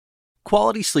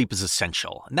Quality sleep is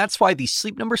essential, and that's why the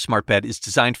Sleep Number Smart Bed is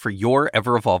designed for your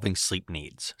ever-evolving sleep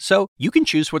needs. So you can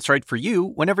choose what's right for you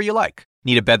whenever you like.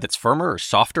 Need a bed that's firmer or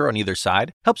softer on either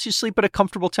side? Helps you sleep at a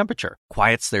comfortable temperature.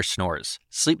 Quiets their snores.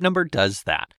 Sleep Number does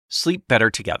that. Sleep better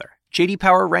together. J.D.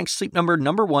 Power ranks Sleep Number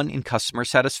 #1 in customer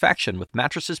satisfaction with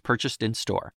mattresses purchased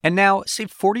in-store. And now,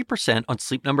 save 40% on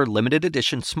Sleep Number limited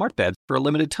edition smart beds for a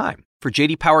limited time. For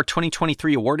J.D. Power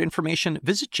 2023 award information,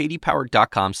 visit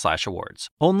jdpower.com/awards.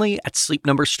 Only at Sleep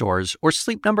Number stores or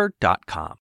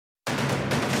sleepnumber.com.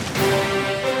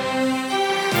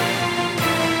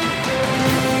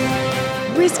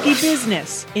 Risky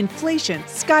business. Inflation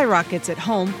skyrockets at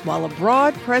home, while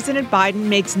abroad, President Biden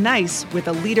makes nice with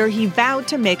a leader he vowed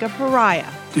to make a pariah.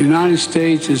 The United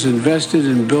States is invested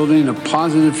in building a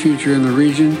positive future in the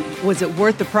region. Was it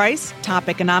worth the price? Top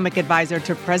economic advisor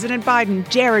to President Biden,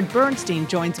 Jared Bernstein,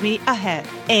 joins me ahead.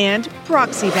 And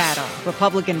proxy battle.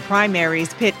 Republican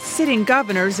primaries pit sitting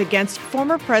governors against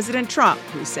former President Trump,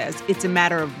 who says it's a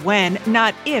matter of when,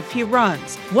 not if he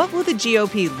runs. What will the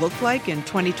GOP look like in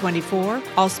 2024?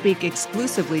 I'll speak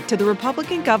exclusively to the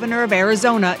Republican governor of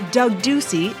Arizona, Doug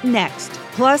Ducey, next.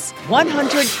 Plus,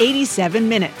 187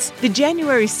 minutes. The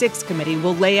January 6th committee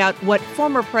will lay out what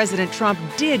former President Trump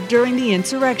did during the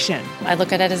insurrection. I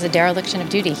look at it as a dereliction of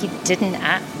duty. He didn't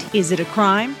act. Is it a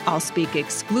crime? I'll speak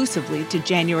exclusively to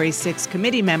January 6th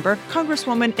committee member,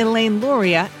 Congresswoman Elaine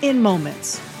Luria, in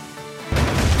moments.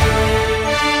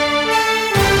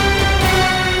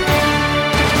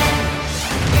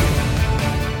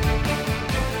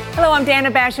 Hello, I'm Dana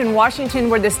Bash in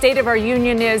Washington, where the state of our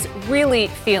union is really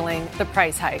feeling the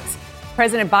price hikes.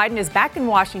 President Biden is back in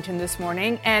Washington this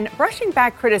morning and brushing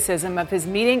back criticism of his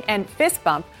meeting and fist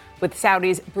bump with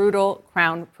Saudi's brutal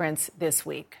crown prince this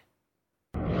week.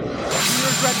 Do you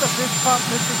regret the fist bump,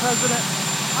 Mr. President?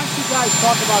 Why don't you guys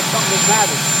talk about something that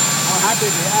matters? I'm happy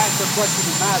to ask a question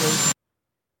that matters.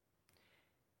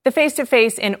 The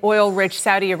face-to-face in oil-rich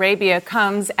Saudi Arabia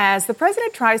comes as the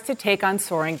president tries to take on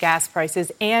soaring gas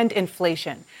prices and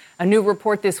inflation. A new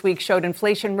report this week showed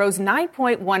inflation rose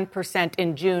 9.1%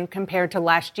 in June compared to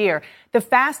last year, the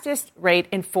fastest rate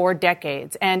in 4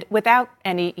 decades, and without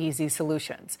any easy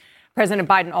solutions. President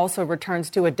Biden also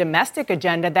returns to a domestic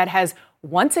agenda that has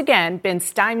once again been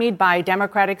stymied by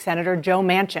Democratic Senator Joe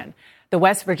Manchin. The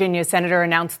West Virginia senator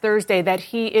announced Thursday that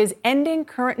he is ending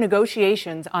current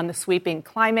negotiations on the sweeping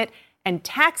climate and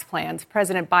tax plans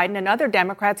President Biden and other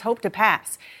Democrats hope to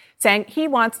pass, saying he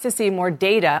wants to see more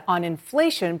data on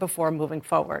inflation before moving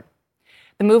forward.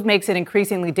 The move makes it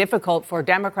increasingly difficult for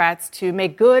Democrats to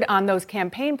make good on those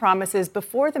campaign promises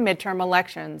before the midterm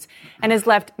elections and has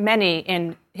left many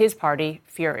in his party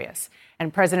furious.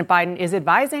 And President Biden is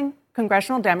advising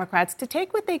congressional Democrats to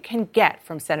take what they can get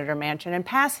from Senator Manchin and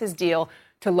pass his deal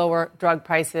to lower drug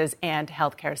prices and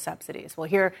health care subsidies. Well,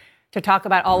 here to talk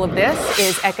about all of this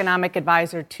is economic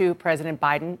advisor to President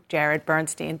Biden, Jared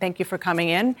Bernstein. Thank you for coming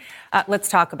in. Let's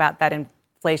talk about that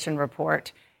inflation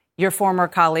report. Your former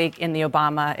colleague in the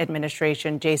Obama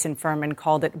administration, Jason Furman,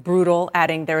 called it brutal,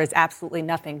 adding there is absolutely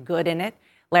nothing good in it.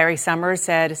 Larry Summers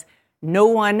says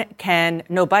nobody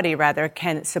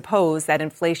can suppose that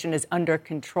inflation is under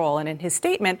control. And in his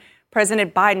statement,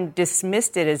 President Biden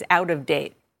dismissed it as out of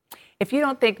date. If you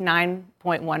don't think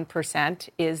 9.1%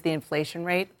 is the inflation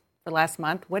rate for last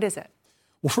month, what is it?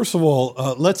 Well, first of all,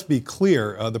 let's be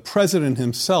clear. The president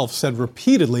himself said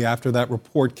repeatedly after that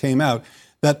report came out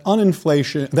that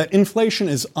inflation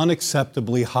is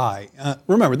unacceptably high.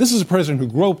 Remember, this is a president who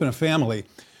grew up in a family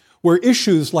where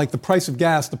issues like the price of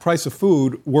gas, the price of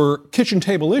food were kitchen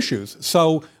table issues.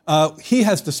 So he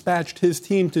has dispatched his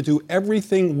team to do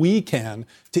everything we can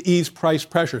to ease price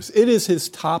pressures. It is his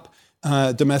top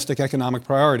domestic economic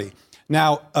priority.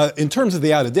 Now, in terms of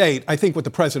the out of date, I think what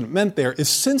the president meant there is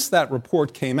since that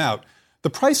report came out, the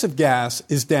price of gas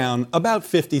is down about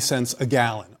 50 cents a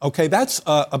gallon. Okay, that's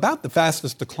about the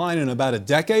fastest decline in about a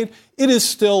decade. It is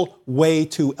still way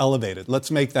too elevated.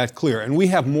 Let's make that clear. And we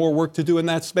have more work to do in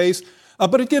that space.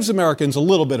 But it gives Americans a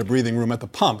little bit of breathing room at the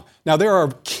pump. Now, there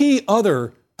are key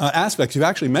other aspects. You've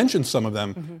actually mentioned some of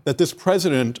them that this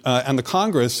president and the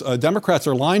Congress, Democrats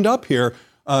are lined up here,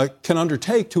 can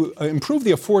undertake to improve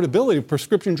the affordability of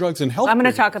prescription drugs and health. I'm going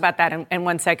to talk about that in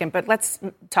 1 second, but let's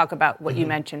talk about what you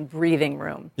mentioned, breathing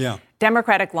room. Yeah.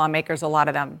 Democratic lawmakers, a lot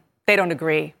of them, they don't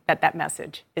agree that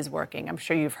message is working. I'm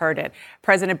sure you've heard it.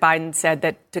 President Biden said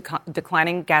that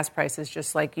declining gas prices,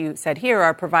 just like you said here,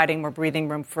 are providing more breathing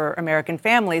room for American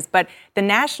families. But the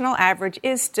national average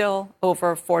is still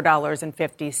over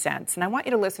 $4.50. And I want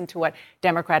you to listen to what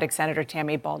Democratic Senator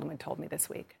Tammy Baldwin told me this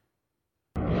week.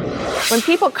 When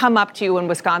people come up to you in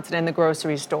Wisconsin in the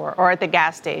grocery store or at the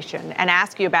gas station and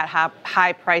ask you about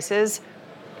high prices,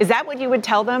 is that what you would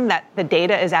tell them, that the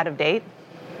data is out of date?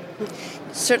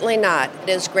 Certainly not. It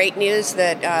is great news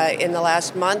that in the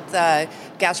last month,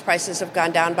 gas prices have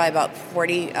gone down by about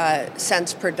 40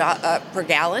 cents per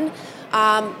gallon.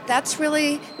 That's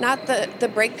really not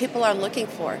the break people are looking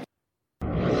for.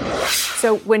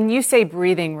 So when you say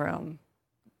breathing room,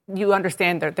 you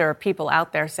understand that there are people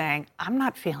out there saying, I'm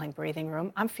not feeling breathing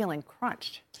room, I'm feeling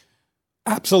crunched.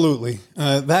 Absolutely.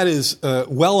 That is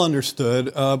well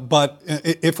understood. But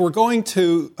if we're going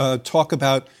to talk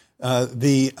about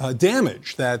the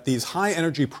damage that these high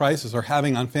energy prices are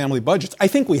having on family budgets, I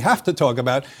think we have to talk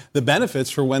about the benefits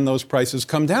for when those prices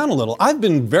come down a little. I've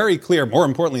been very clear, more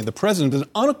importantly, the president is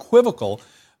unequivocal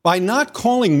by not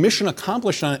calling mission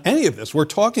accomplished on any of this. We're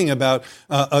talking about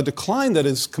a decline that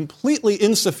is completely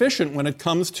insufficient when it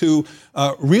comes to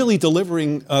really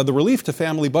delivering the relief to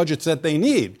family budgets that they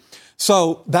need.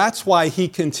 So that's why he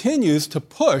continues to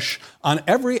push on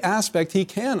every aspect he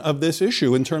can of this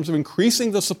issue in terms of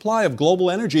increasing the supply of global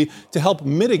energy to help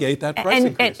mitigate that price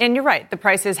increase. And you're right. The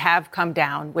prices have come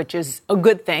down, which is a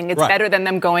good thing. It's better than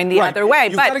them going the other way.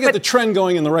 You've got to get the trend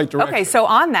going in the right direction. Okay, so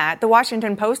on that, the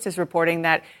Washington Post is reporting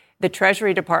that the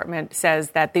Treasury Department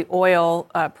says that the oil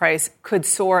price could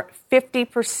soar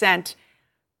 50%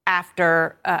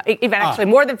 after, even actually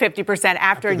more than 50%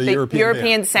 after the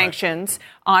European sanctions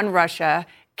on Russia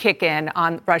kick in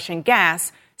on Russian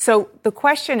gas. So the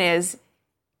question is,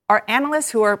 are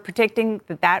analysts who are predicting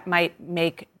that might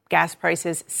make gas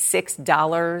prices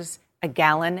 $6 a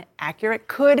gallon accurate?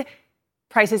 Could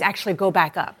prices actually go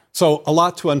back up? So a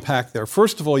lot to unpack there.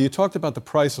 First of all, you talked about the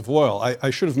price of oil.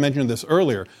 I should have mentioned this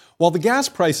earlier. While the gas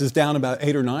price is down about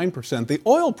 8 or 9%, the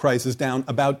oil price is down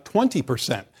about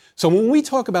 20%. So when we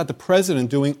talk about the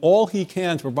president doing all he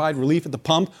can to provide relief at the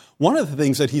pump, one of the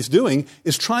things that he's doing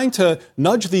is trying to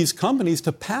nudge these companies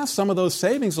to pass some of those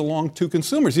savings along to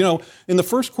consumers. You know, in the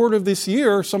first quarter of this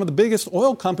year, some of the biggest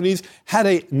oil companies had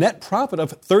a net profit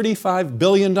of $35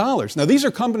 billion. Now, these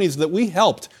are companies that we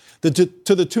helped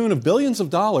to the tune of billions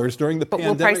of dollars during the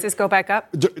pandemic. But will prices go back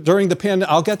up? During the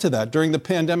pandemic, I'll get to that. During the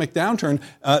pandemic downturn,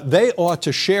 they ought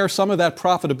to share some of that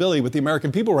profitability with the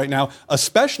American people right now,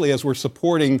 especially as we're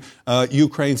supporting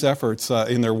Ukraine's efforts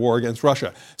in their war against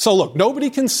Russia. So look,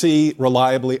 nobody can see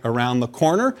reliably around the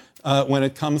corner when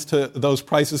it comes to those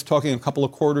prices, talking a couple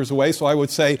of quarters away. So I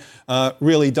would say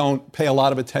really don't pay a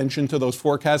lot of attention to those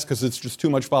forecasts because it's just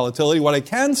too much volatility. What I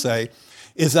can say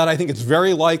is that I think it's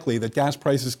very likely that gas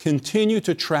prices continue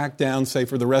to track down, say,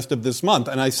 for the rest of this month.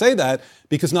 And I say that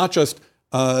because not just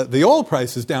the oil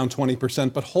price is down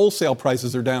 20%, but wholesale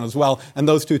prices are down as well, and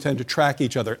those two tend to track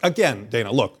each other. Again,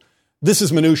 Dana, look, this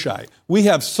is minutiae. We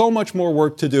have so much more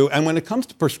work to do, and when it comes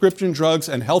to prescription drugs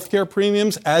and healthcare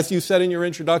premiums, as you said in your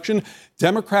introduction,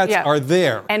 Democrats are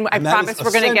there. And I promise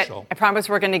we're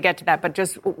going to get to that, but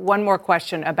just one more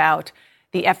question about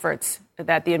the efforts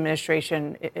that the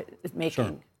administration is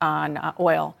making on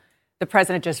oil. The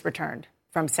president just returned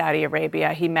from Saudi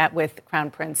Arabia. He met with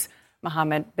Crown Prince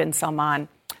Mohammed bin Salman.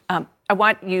 I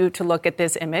want you to look at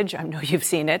this image. I know you've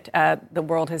seen it. The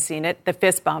world has seen it, the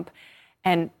fist bump.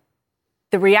 And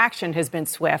the reaction has been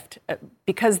swift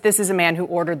because this is a man who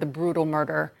ordered the brutal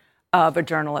murder of a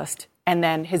journalist, and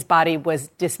then his body was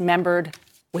dismembered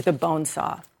with a bone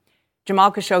saw.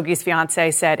 Jamal Khashoggi's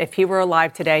fiancé said if he were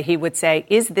alive today, he would say,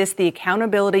 "Is this the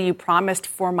accountability you promised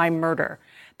for my murder?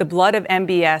 The blood of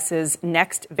MBS's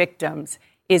next victims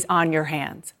is on your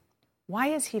hands." Why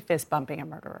is he fist bumping a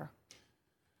murderer?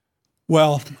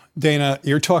 Well, Dana,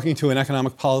 you're talking to an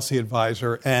economic policy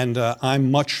advisor, and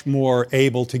I'm much more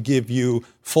able to give you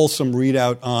fulsome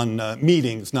readout on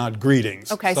meetings, not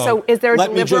greetings. Okay, so is there a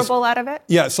deliverable out of it?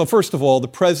 Yeah, so first of all, the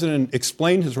president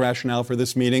explained his rationale for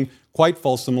this meeting quite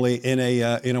fulsomely in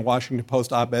a Washington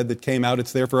Post op-ed that came out.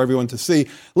 It's there for everyone to see.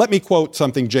 Let me quote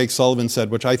something Jake Sullivan said,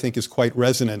 which I think is quite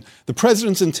resonant. The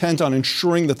president's intent on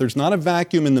ensuring that there's not a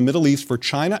vacuum in the Middle East for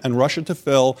China and Russia to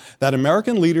fill, that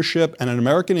American leadership and an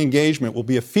American engagement will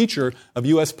be a feature of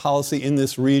U.S. policy in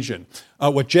this region.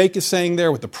 What Jake is saying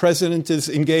there, what the president is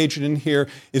engaged in here,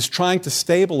 is trying to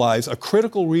stabilize a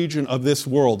critical region of this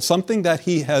world, something that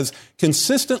he has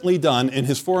consistently done in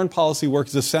his foreign policy work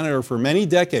as a senator for many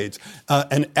decades.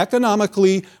 An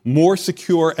economically more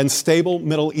secure and stable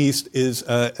Middle East is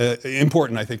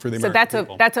important, I think, for the American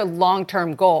people. So that's a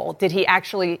long-term goal. Did he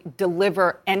actually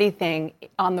deliver anything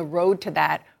on the road to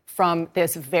that from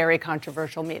this very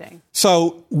controversial meeting?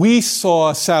 So we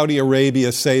saw Saudi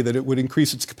Arabia say that it would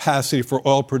increase its capacity for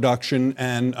oil production,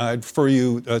 and I'd refer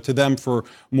you to them for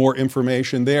more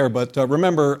information there. But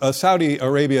remember, Saudi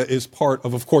Arabia is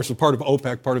of course, a part of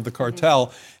OPEC, part of the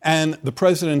cartel, and the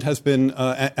president has been,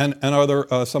 and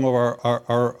some of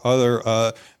our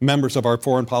other members of our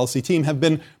foreign policy team have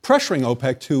been pressuring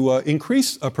OPEC to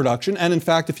increase production. And in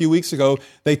fact, a few weeks ago,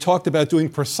 they talked about doing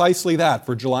precisely that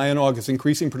for July and August,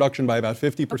 increasing production by about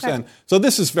 50%. Okay. So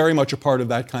this is very much a part of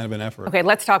that kind of an effort. Okay,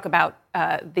 let's talk about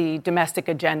the domestic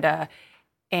agenda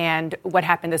and what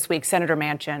happened this week. Senator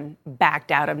Manchin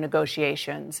backed out of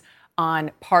negotiations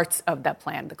on parts of that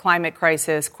plan, the climate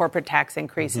crisis, corporate tax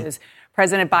increases.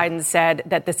 President Biden said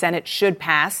that the Senate should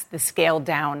pass the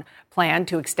scaled-down plan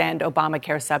to extend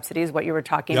Obamacare subsidies, what you were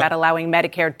talking about, allowing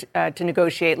Medicare to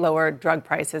negotiate lower drug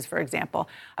prices, for example.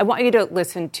 I want you to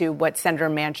listen to what Senator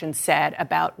Manchin said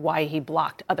about why he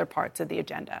blocked other parts of the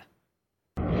agenda.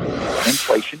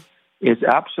 Inflation is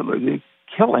absolutely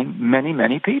killing many,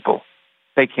 many people.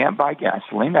 They can't buy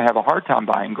gasoline. They have a hard time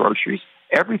buying groceries.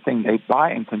 Everything they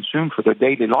buy and consume for their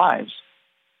daily lives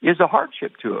is a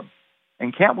hardship to them.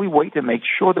 And can't we wait to make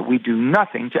sure that we do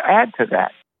nothing to add to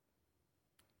that?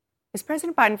 Is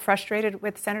President Biden frustrated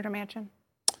with Senator Manchin?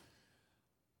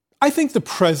 I think the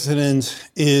president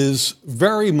is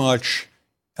very much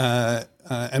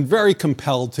and very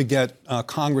compelled to get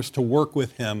Congress to work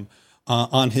with him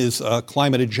on his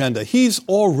climate agenda. He's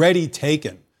already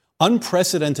taken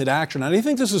unprecedented action. And I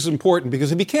think this is important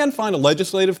because if he can't find a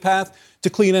legislative path to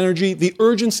clean energy, the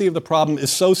urgency of the problem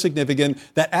is so significant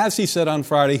that, as he said on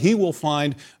Friday, he will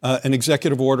find an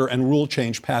executive order and rule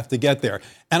change path to get there.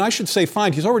 And I should say,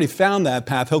 he's already found that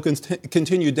path. He'll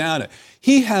continue down it.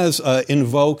 He has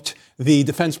invoked the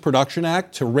Defense Production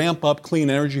Act to ramp up clean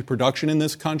energy production in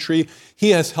this country.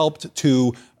 He has helped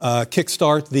to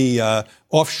kickstart the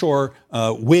offshore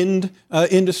wind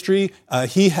industry.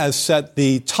 He has set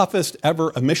the toughest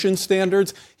ever emission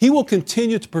standards. He will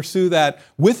continue to pursue that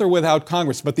with or without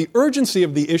Congress. But the urgency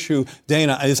of the issue,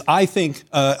 Dana, is, I think,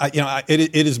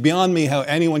 it is beyond me how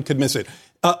anyone could miss it.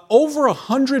 Over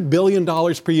 $100 billion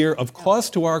per year of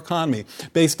cost to our economy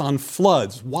based on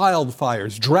floods,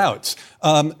 wildfires, droughts.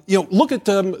 Look at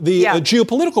the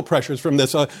geopolitical pressures from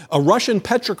this. A Russian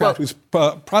petrocrat who's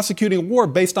prosecuting a war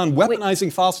based on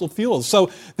weaponizing fossil fuels.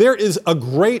 So there is a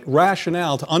great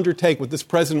rationale to undertake what this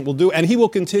president will do, and he will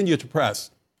continue to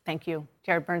press. Thank you.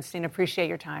 Jared Bernstein, appreciate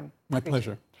your time. My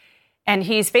pleasure. And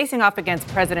he's facing off against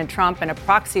President Trump in a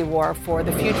proxy war for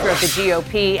the future of the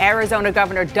GOP. Arizona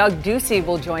Governor Doug Ducey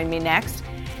will join me next.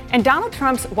 And Donald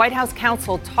Trump's White House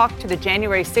counsel talked to the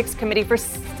January 6th committee for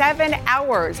 7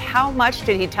 hours. How much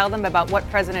did he tell them about what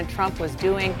President Trump was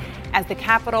doing as the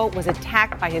Capitol was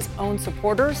attacked by his own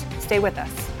supporters? Stay with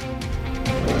us.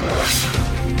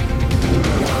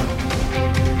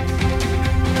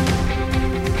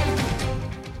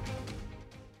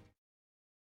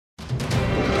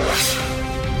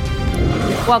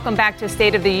 Welcome back to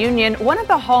State of the Union. One of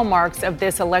the hallmarks of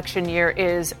this election year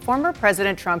is former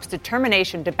President Trump's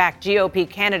determination to back GOP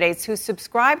candidates who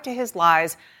subscribe to his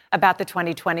lies about the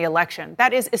 2020 election.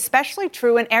 That is especially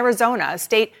true in Arizona, a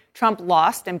state Trump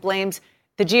lost, and blames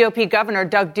the GOP Governor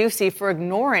Doug Ducey for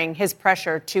ignoring his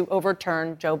pressure to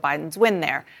overturn Joe Biden's win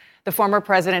there. The former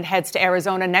president heads to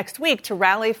Arizona next week to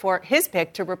rally for his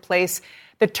pick to replace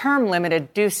the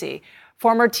term-limited Ducey.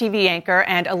 Former TV anchor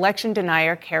and election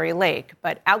denier Kari Lake,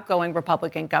 but outgoing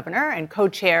Republican governor and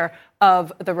co-chair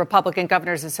of the Republican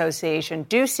Governors Association,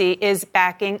 Ducey is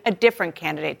backing a different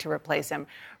candidate to replace him,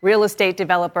 real estate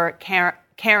developer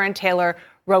Karen Taylor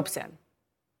Robeson.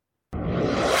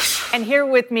 And here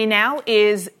with me now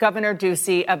is Governor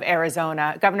Ducey of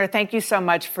Arizona. Governor, thank you so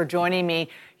much for joining me.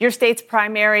 Your state's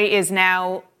primary is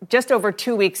now just over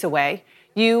 2 weeks away.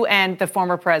 You and the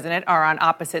former president are on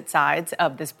opposite sides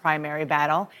of this primary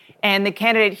battle, and the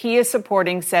candidate he is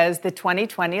supporting says the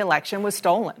 2020 election was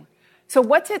stolen. So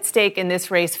what's at stake in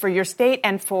this race for your state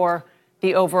and for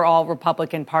the overall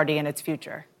Republican Party and its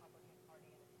future?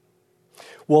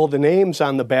 Well, the names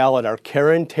on the ballot are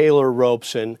Karen Taylor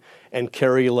Robeson and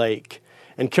Kari Lake.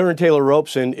 And Karen Taylor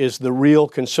Robeson is the real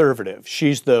conservative.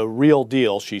 She's the real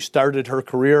deal. She started her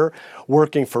career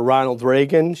working for Ronald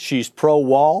Reagan. She's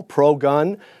pro-wall,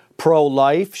 pro-gun,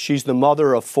 pro-life. She's the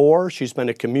mother of 4. She's been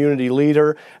a community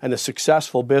leader and a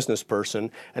successful business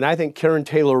person. And I think Karen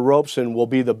Taylor Robeson will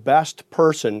be the best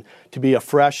person to be a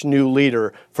fresh new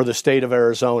leader for the state of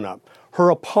Arizona.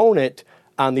 Her opponent,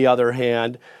 on the other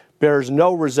hand, bears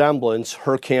no resemblance,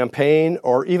 her campaign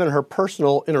or even her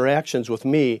personal interactions with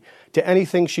me, to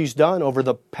anything she's done over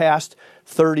the past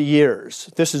 30 years.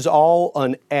 This is all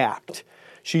an act.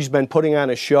 She's been putting on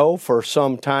a show for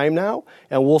some time now,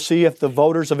 and we'll see if the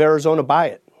voters of Arizona buy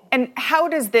it. And how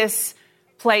does this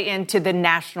play into the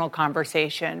national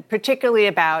conversation, particularly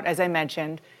about, as I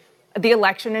mentioned, the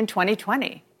election in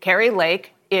 2020? Kari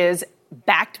Lake is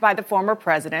backed by the former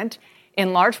president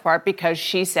in large part because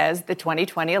she says the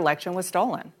 2020 election was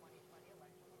stolen.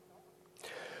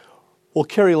 Well,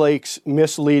 Kari Lake's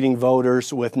misleading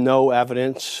voters with no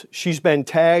evidence. She's been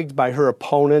tagged by her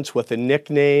opponents with the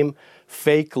nickname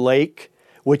Fake Lake,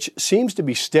 which seems to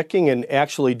be sticking and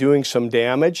actually doing some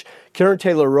damage. Karen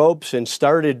Taylor Robeson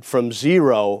started from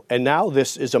zero, and now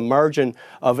this is a margin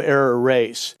of error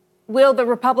race. Will the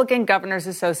Republican Governors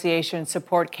Association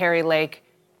support Kari Lake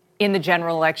in the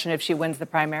general election if she wins the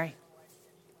primary?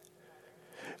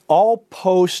 All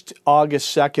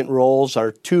post-August 2nd rolls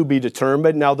are to be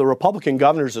determined. Now, the Republican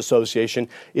Governors Association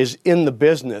is in the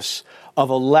business of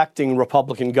electing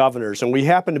Republican governors, and we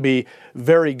happen to be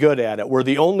very good at it. We're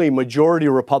the only majority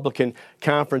Republican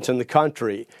conference in the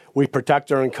country. We protect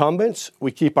our incumbents,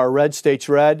 we keep our red states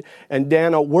red, and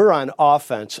Dana, we're on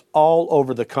offense all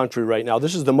over the country right now.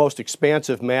 This is the most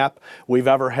expansive map we've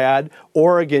ever had.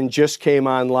 Oregon just came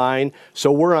online,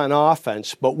 so we're on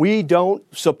offense, but we don't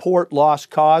support lost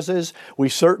causes. We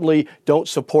certainly don't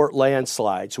support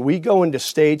landslides. We go into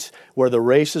states where the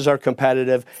races are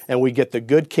competitive and we get the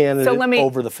good candidate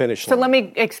over the finish line. So let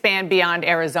me expand beyond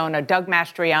Arizona. Doug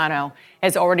Mastriano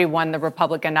has already won the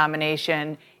Republican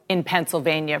nomination in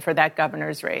Pennsylvania for that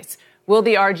governor's race. Will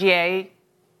the RGA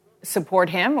support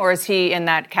him, or is he in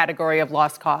that category of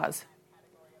lost cause?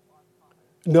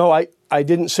 No, I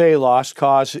didn't say lost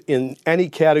cause in any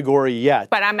category yet.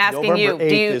 But I'm asking November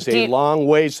 8th is a long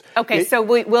ways. Okay, so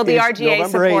will the RGA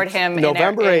support him in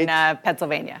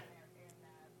Pennsylvania?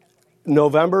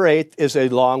 November 8th is a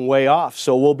long way off.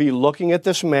 So we'll be looking at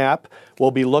this map.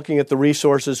 We'll be looking at the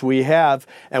resources we have.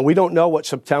 And we don't know what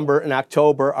September and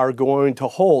October are going to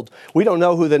hold. We don't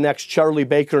know who the next Charlie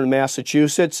Baker in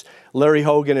Massachusetts, Larry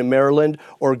Hogan in Maryland,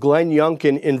 or Glenn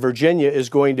Youngkin in Virginia is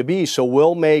going to be. So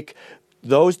we'll make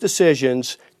those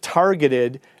decisions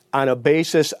targeted on a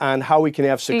basis on how we can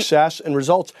have success and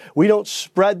results. We don't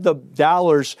spread the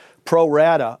dollars pro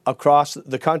rata across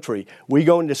the country. We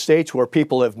go into states where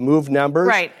people have moved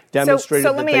numbers, demonstrated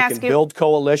that they can build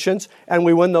coalitions, and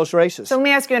we win those races. So let me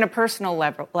ask you on a personal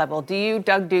level, do you,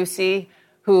 Doug Ducey,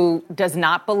 who does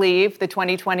not believe the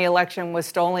 2020 election was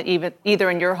stolen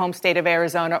either in your home state of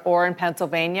Arizona or in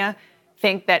Pennsylvania,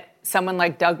 think that someone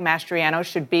like Doug Mastriano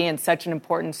should be in such an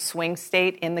important swing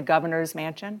state in the governor's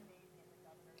mansion?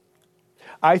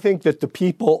 I think that the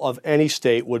people of any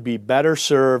state would be better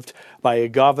served by a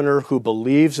governor who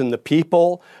believes in the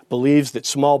people, believes that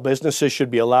small businesses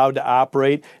should be allowed to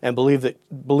operate, and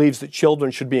believes that children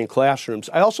should be in classrooms.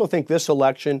 I also think this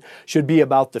election should be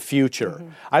about the future. Mm-hmm.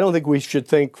 I don't think we should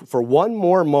think for one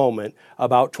more moment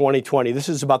about 2020. This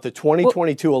is about the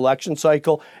 2022 election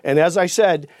cycle. And as I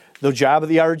said, the job of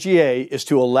the RGA is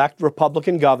to elect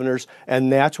Republican governors,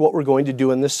 and that's what we're going to do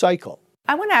in this cycle.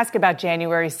 I want to ask about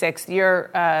January 6th. Your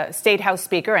State House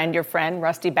Speaker and your friend,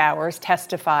 Rusty Bowers,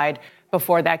 testified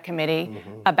before that committee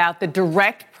about the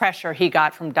direct pressure he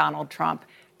got from Donald Trump,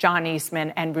 John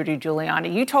Eastman, and Rudy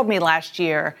Giuliani. You told me last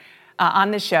year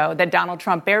on the show that Donald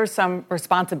Trump bears some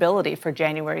responsibility for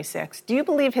January 6th. Do you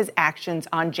believe his actions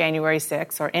on January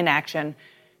 6th or inaction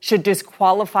should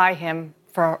disqualify him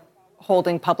for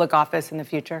holding public office in the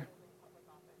future?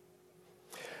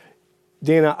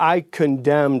 Dana, I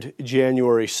condemned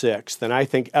January 6th, and I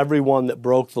think everyone that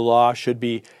broke the law should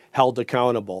be held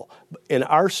accountable. In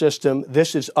our system,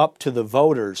 this is up to the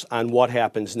voters on what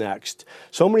happens next.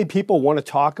 So many people want to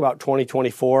talk about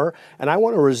 2024, and I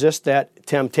want to resist that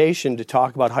temptation to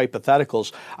talk about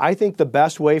hypotheticals. I think the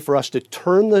best way for us to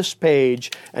turn this page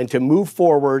and to move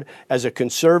forward as a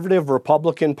conservative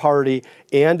Republican Party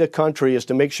and a country is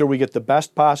to make sure we get the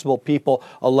best possible people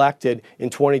elected in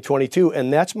 2022.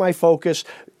 And that's my focus,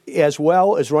 as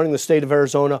well as running the state of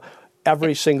Arizona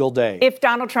every single day. If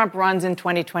Donald Trump runs in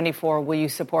 2024, will you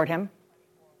support him?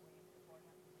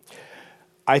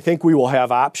 I think we will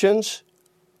have options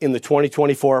in the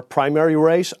 2024 primary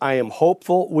race. I am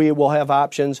hopeful we will have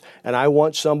options, and I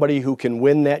want somebody who can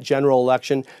win that general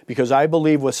election because I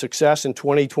believe with success in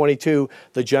 2022,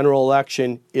 the general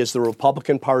election is the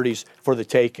Republican Party's for the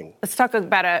taking. Let's talk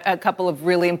about a couple of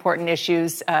really important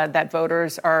issues that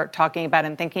voters are talking about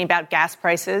and thinking about. Gas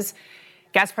prices.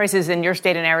 Gas prices in your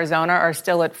state in Arizona are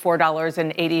still at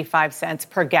 $4.85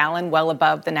 per gallon, well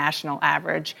above the national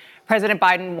average. President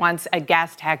Biden wants a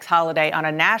gas tax holiday on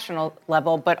a national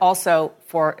level, but also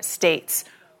for states.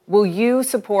 Will you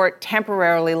support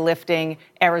temporarily lifting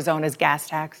Arizona's gas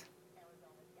tax?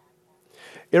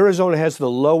 Arizona has the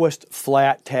lowest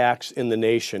flat tax in the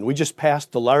nation. We just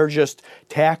passed the largest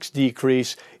tax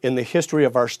decrease in the history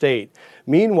of our state.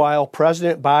 Meanwhile,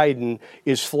 President Biden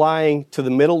is flying to the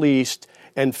Middle East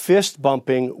and fist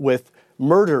bumping with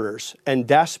murderers and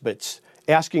despots,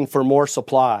 asking for more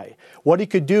supply. What he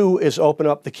could do is open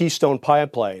up the Keystone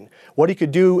Pipeline. What he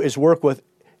could do is work with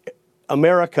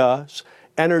America's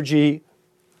energy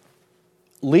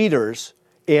leaders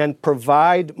and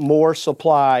provide more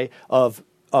supply of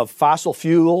fossil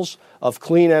fuels, of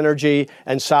clean energy,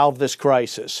 and solve this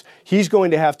crisis. He's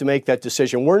going to have to make that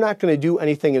decision. We're not going to do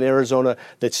anything in Arizona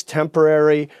that's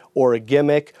temporary or a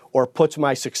gimmick or puts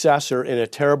my successor in a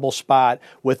terrible spot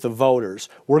with the voters.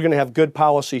 We're going to have good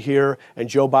policy here, and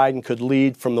Joe Biden could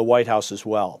lead from the White House as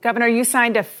well. Governor, you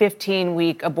signed a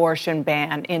 15-week abortion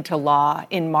ban into law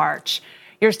in March.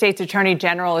 Your state's attorney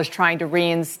general is trying to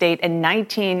reinstate a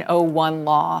 1901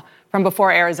 law from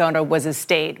before Arizona was a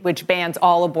state, which bans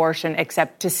all abortion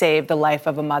except to save the life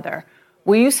of a mother.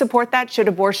 Will you support that? Should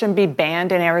abortion be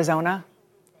banned in Arizona?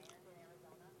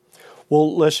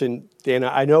 Well, listen, Dana,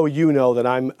 I know you know that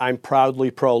I'm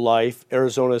proudly pro-life.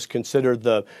 Arizona is considered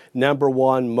the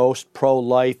 #1 most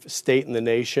pro-life state in the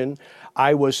nation.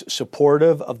 I was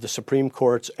supportive of the Supreme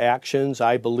Court's actions.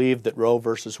 I believe that Roe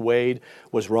versus Wade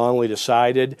was wrongly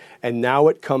decided, and now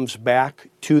it comes back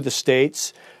to the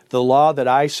states. The law that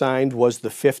I signed was the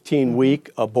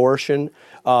 15-week abortion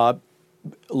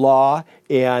law,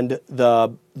 and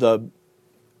the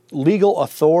legal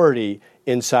authority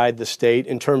inside the state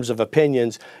in terms of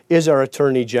opinions is our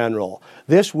attorney general.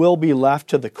 This will be left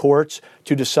to the courts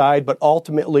to decide, but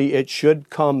ultimately it should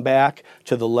come back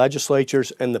to the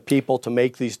legislatures and the people to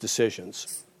make these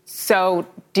decisions. So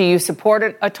do you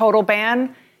support a total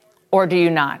ban or do you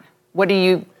not? What do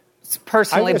you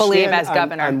personally believe as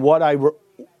governor? And what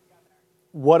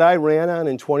I ran on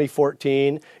in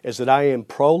 2014 is that I am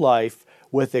pro-life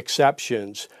with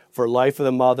exceptions for life of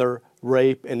the mother,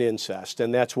 rape, and incest,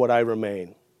 and that's what I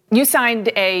remain. You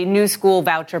signed a new school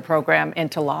voucher program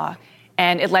into law,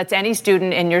 and it lets any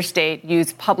student in your state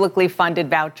use publicly funded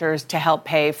vouchers to help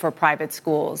pay for private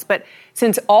schools. But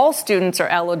since all students are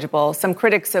eligible, some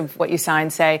critics of what you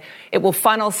signed say it will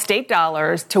funnel state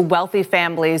dollars to wealthy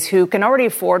families who can already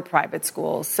afford private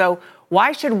schools. So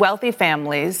why should wealthy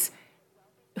families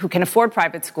who can afford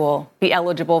private school be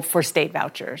eligible for state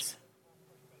vouchers?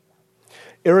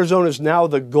 Arizona is now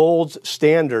the gold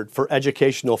standard for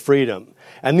educational freedom.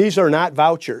 And these are not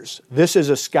vouchers. This is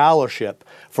a scholarship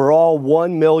for all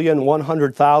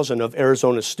 1,100,000 of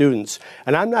Arizona's students.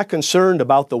 And I'm not concerned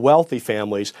about the wealthy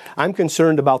families. I'm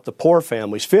concerned about the poor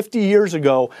families. 50 years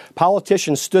ago,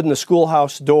 politicians stood in the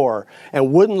schoolhouse door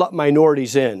and wouldn't let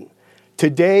minorities in.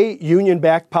 Today,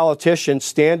 union-backed politicians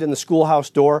stand in the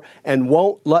schoolhouse door and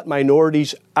won't let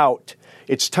minorities out.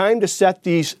 It's time to set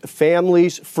these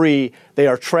families free. They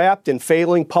are trapped in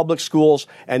failing public schools,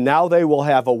 and now they will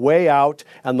have a way out,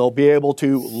 and they'll be able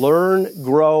to learn,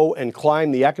 grow, and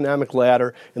climb the economic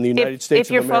ladder in the United States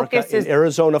of America, in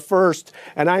Arizona first.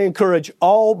 And I encourage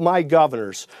all my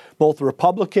governors, both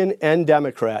Republican and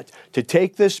Democrat, to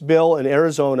take this bill in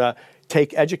Arizona,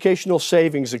 take educational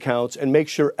savings accounts, and make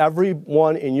sure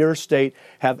everyone in your state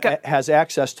has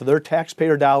access to their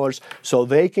taxpayer dollars so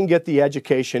they can get the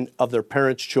education of their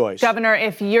parents' choice. Governor,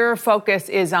 if your focus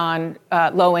is on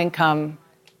low-income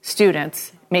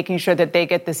students, making sure that they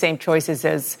get the same choices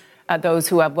as those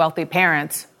who have wealthy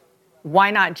parents,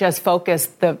 why not just focus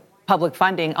the public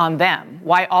funding on them?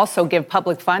 Why also give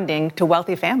public funding to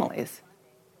wealthy families?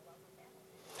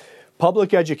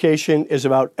 Public education is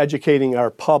about educating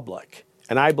our public,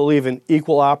 and I believe in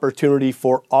equal opportunity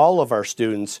for all of our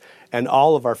students and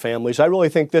all of our families. I really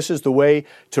think this is the way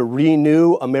to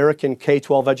renew American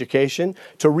K-12 education,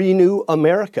 to renew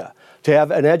America, to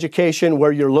have an education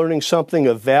where you're learning something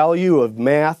of value, of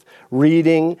math,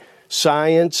 reading,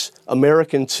 science,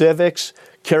 American civics,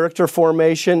 character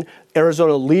formation.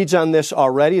 Arizona leads on this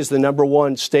already as the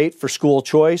 #1 state for school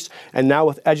choice. And now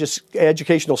with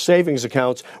educational savings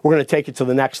accounts, we're going to take it to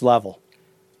the next level.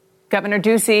 Governor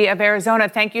Ducey of Arizona,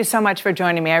 thank you so much for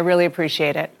joining me. I really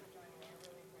appreciate it.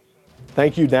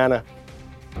 Thank you, Dana.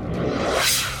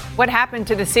 What happened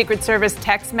to the Secret Service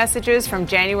text messages from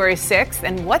January 6th,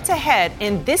 and what's ahead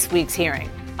in this week's hearing?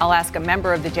 I'll ask a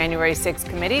member of the January 6th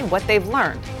committee what they've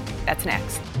learned. That's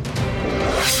next.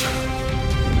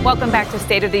 Welcome back to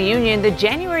State of the Union. The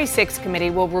January 6th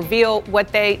committee will reveal what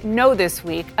they know this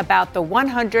week about the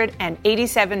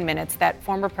 187 minutes that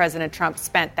former President Trump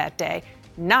spent that day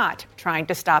not trying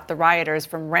to stop the rioters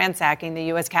from ransacking the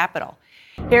U.S. Capitol.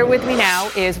 Here with me now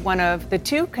is one of the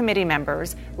two committee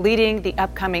members leading the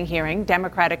upcoming hearing,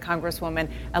 Democratic Congresswoman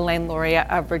Elaine Luria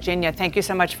of Virginia. Thank you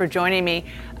so much for joining me.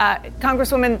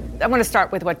 Congresswoman, I want to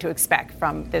start with what to expect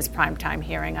from this primetime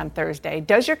hearing on Thursday.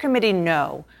 Does your committee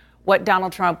know what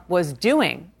Donald Trump was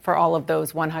doing for all of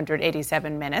those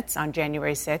 187 minutes on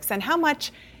January 6th? And how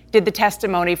much did the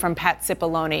testimony from Pat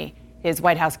Cipollone, his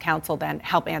White House counsel, then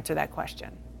help answer that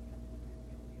question?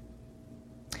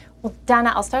 Well,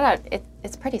 Dana, I'll start out.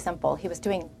 It's pretty simple. He was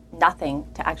doing nothing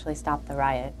to actually stop the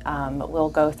riot. We'll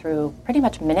go through pretty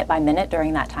much minute by minute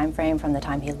during that time frame from the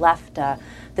time he left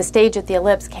the stage at the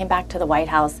Ellipse, came back to the White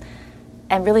House,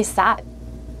 and really sat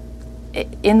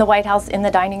in the White House, in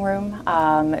the dining room,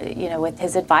 with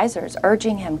his advisors,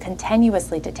 urging him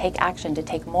continuously to take action, to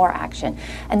take more action.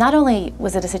 And not only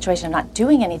was it a situation of not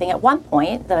doing anything, at one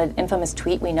point, the infamous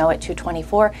tweet we know at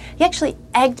 2:24, he actually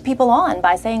egged people on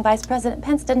by saying Vice President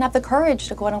Pence didn't have the courage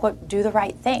to quote-unquote do the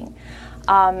right thing.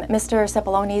 Mr.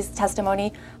 Cipollone's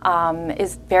testimony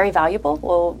is very valuable.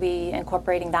 We'll be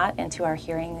incorporating that into our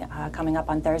hearing coming up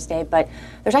on Thursday, but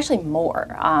there's actually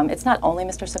more. It's not only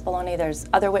Mr. Cipollone. There's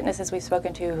other witnesses we've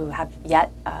spoken to who have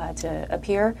yet to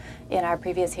appear in our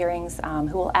previous hearings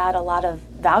who will add a lot of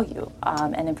value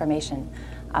and information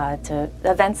to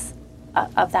the events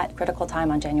of that critical time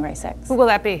on January 6th. Who will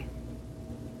that be?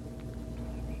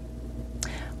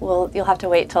 Well, you'll have to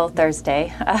wait till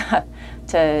Thursday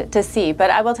to see. But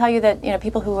I will tell you that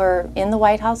people who were in the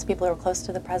White House, people who were close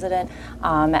to the president,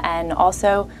 and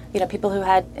also people who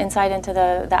had insight into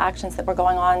the actions that were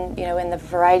going on in the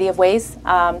variety of ways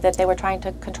that they were trying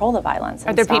to control the violence.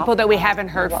 Are there people that we haven't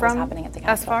heard from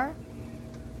thus far?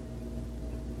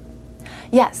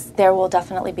 Yes, there will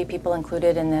definitely be people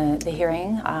included in the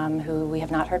hearing who we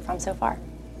have not heard from so far.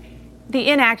 The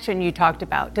inaction you talked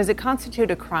about, does it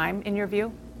constitute a crime in your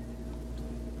view?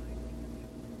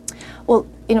 Well,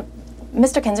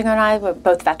 Mr. Kinzinger and I were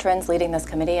both veterans leading this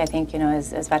committee. I think,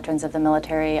 as veterans of the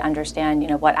military understand,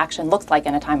 what action looks like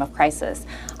in a time of crisis.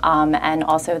 And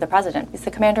also the president. He's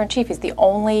the commander-in-chief. He's the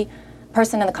only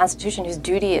person in the Constitution whose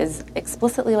duty is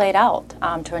explicitly laid out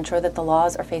to ensure that the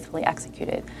laws are faithfully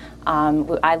executed.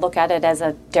 I look at it as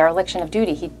a dereliction of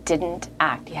duty. He didn't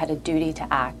act. He had a duty to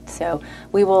act. So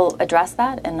we will address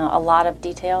that in a lot of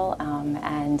detail.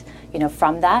 And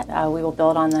from that, we will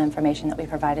build on the information that we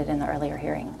provided in the earlier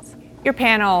hearings. Your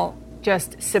panel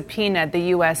just subpoenaed the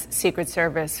U.S. Secret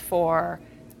Service for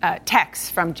texts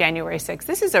from January 6th.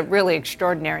 This is a really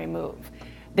extraordinary move.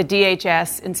 The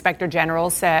DHS Inspector General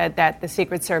said that the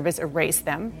Secret Service erased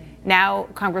them. Now,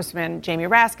 Congressman Jamie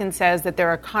Raskin says that there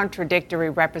are contradictory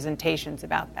representations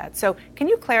about that. So can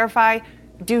you clarify,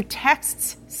 do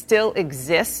texts still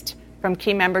exist from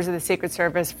key members of the Secret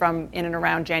Service from in and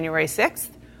around January 6th?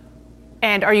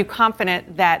 And are you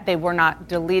confident that they were not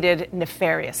deleted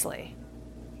nefariously?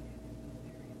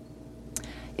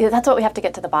 That's what we have to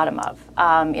get to the bottom of.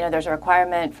 There's a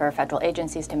requirement for federal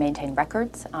agencies to maintain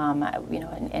records.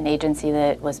 An agency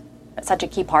that was such a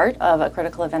key part of a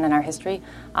critical event in our history,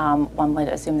 one would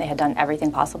assume they had done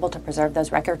everything possible to preserve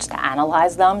those records, to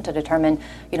analyze them, to determine,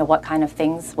 what kind of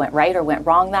things went right or went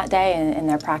wrong that day in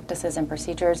their practices and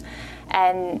procedures.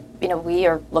 And, we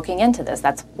are looking into this.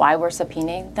 That's why we're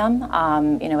subpoenaing them.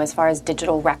 As far as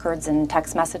digital records and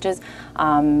text messages,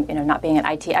 not being an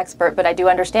IT expert, but I do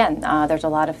understand there's a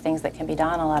lot of things that can be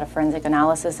done, a lot of forensic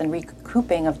analysis and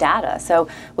recouping of data. So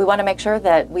we want to make sure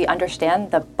that we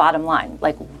understand the bottom line,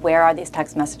 like where are these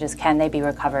text messages, can they be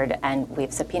recovered, and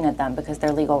we've subpoenaed them because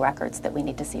they're legal records that we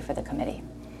need to see for the committee.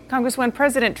 Congresswoman,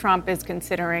 President Trump is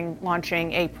considering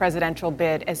launching a presidential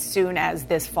bid as soon as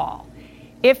this fall.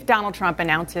 If Donald Trump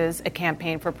announces a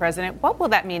campaign for president, what will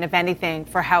that mean, if anything,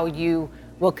 for how you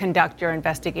will conduct your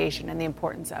investigation and the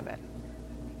importance of it?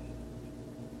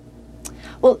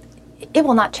 Well, it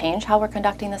will not change how we're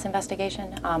conducting this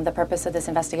investigation. The purpose of this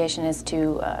investigation is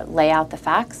to lay out the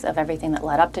facts of everything that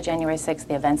led up to January 6th,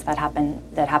 the events that happened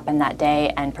that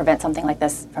day, and prevent something like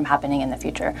this from happening in the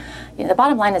future. The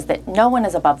bottom line is that no one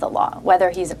is above the law,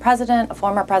 whether he's a president, a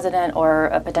former president, or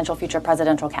a potential future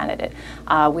presidential candidate.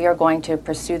 We are going to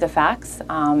pursue the facts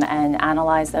and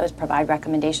analyze those, provide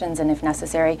recommendations, and if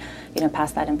necessary,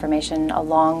 pass that information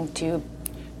along to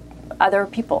other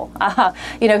people,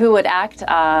 who would act in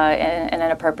an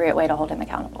appropriate way to hold him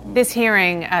accountable. This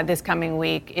hearing this coming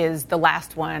week is the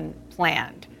last one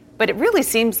planned, but it really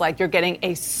seems like you're getting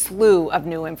a slew of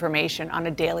new information on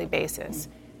a daily basis.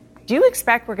 Do you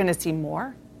expect we're going to see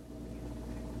more?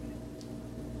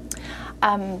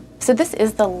 So this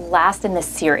is the last in the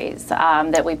series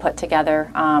that we put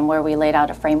together where we laid out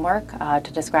a framework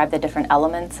to describe the different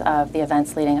elements of the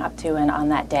events leading up to and on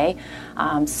that day.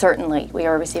 Certainly, we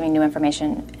are receiving new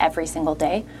information every single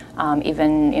day,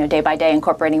 even day by day,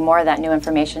 incorporating more of that new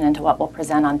information into what we'll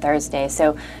present on Thursday.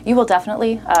 So you will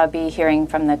definitely be hearing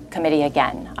from the committee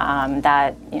again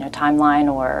that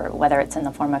timeline, or whether it's in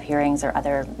the form of hearings or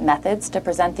other methods to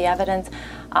present the evidence.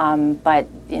 But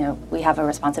we have a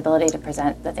responsibility to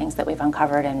present the things that we've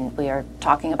uncovered, and we are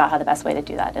talking about how the best way to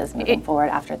do that is moving forward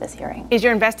after this hearing. Is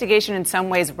your investigation in some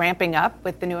ways ramping up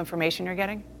with the new information you're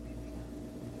getting?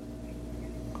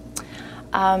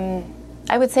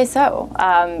 I would say so.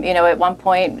 At one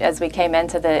point, as we came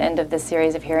into the end of this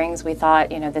series of hearings, we thought,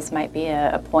 this might be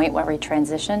a point where we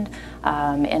transitioned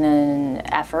in an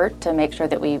effort to make sure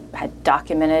that we had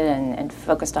documented and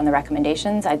focused on the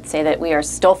recommendations. I'd say that we are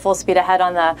still full speed ahead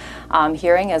on the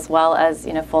hearing, as well as,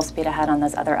 full speed ahead on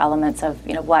those other elements of,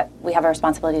 what we have a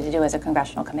responsibility to do as a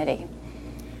congressional committee.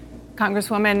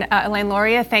 Congresswoman Elaine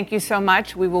Luria, thank you so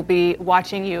much. We will be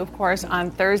watching you, of course,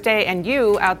 on Thursday, and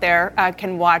you out there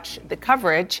can watch the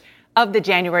coverage of the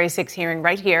January 6th hearing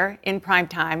right here in prime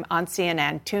time on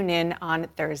CNN. Tune in on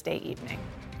Thursday evening.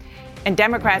 And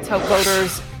Democrats hope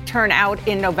voters turn out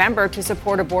in November to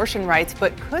support abortion rights,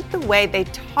 but could the way they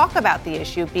talk about the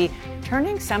issue be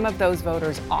turning some of those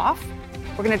voters off?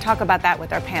 We're going to talk about that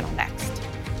with our panel next.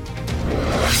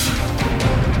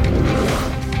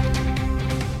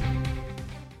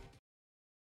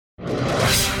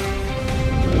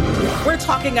 We're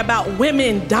talking about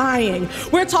women dying.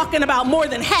 We're talking about more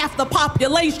than half the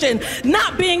population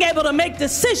not being able to make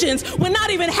decisions when not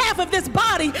even half of this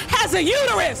body has a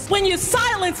uterus. When you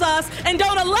silence us and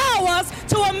don't allow us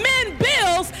to amend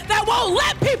bills that won't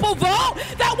let people vote,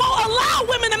 that won't allow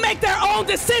women to make their own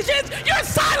decisions, you're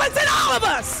silencing all of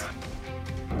us.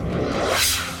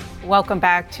 Welcome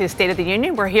back to State of the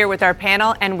Union. We're here with our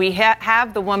panel, and we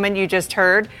have the woman you just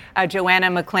heard, Joanna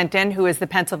McClinton, who is the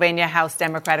Pennsylvania House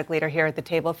Democratic leader here at the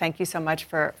table. Thank you so much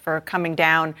for coming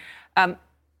down.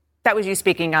 That was you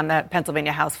speaking on the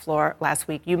Pennsylvania House floor last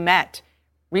week. You met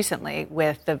recently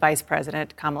with the Vice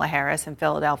President, Kamala Harris, in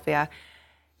Philadelphia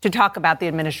to talk about the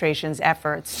administration's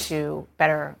efforts to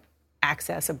better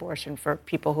access abortion for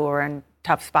people who are in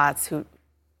tough spots,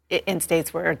 in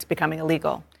states where it's becoming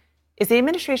illegal. Is the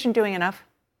administration doing enough?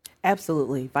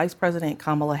 Absolutely. Vice President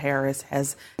Kamala Harris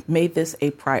has made this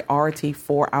a priority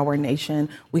for our nation.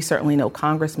 We certainly know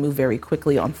Congress moved very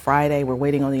quickly on Friday. We're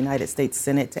waiting on the United States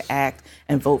Senate to act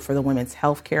and vote for the Women's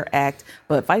Health Care Act.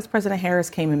 But Vice President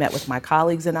Harris came and met with my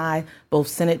colleagues and I, both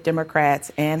Senate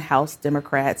Democrats and House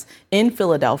Democrats in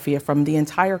Philadelphia from the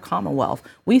entire Commonwealth.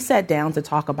 We sat down to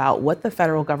talk about what the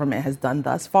federal government has done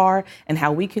thus far and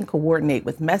how we can coordinate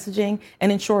with messaging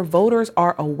and ensure voters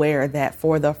are aware that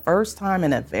for the first time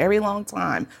in a very long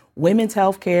time, women's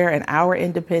health care and our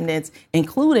independence,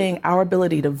 including our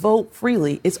ability to vote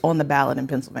freely, is on the ballot in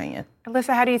Pennsylvania.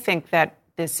 Alyssa, how do you think that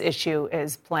this issue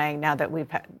is playing now that we've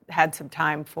had some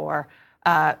time for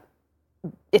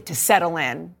it to settle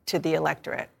in to the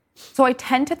electorate? So I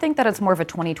tend to think that it's more of a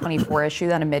 2024 issue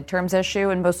than a midterms issue.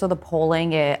 And most of the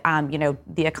polling,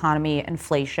 the economy,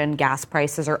 inflation, gas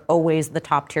prices are always the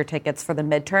top tier tickets for the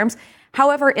midterms.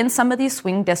 However, in some of these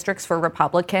swing districts for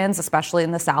Republicans, especially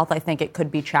in the South, I think it could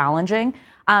be challenging.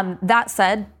 That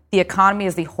said, the economy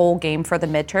is the whole game for the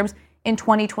midterms. In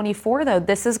 2024, though,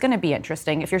 this is going to be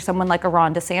interesting. If you're someone like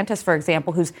Ron DeSantis, for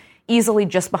example, who's easily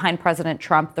just behind President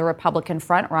Trump, the Republican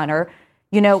frontrunner,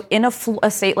 in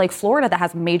a state like Florida that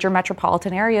has major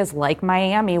metropolitan areas like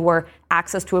Miami where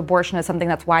access to abortion is something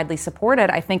that's widely supported,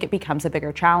 I think it becomes a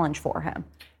bigger challenge for him.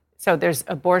 So there's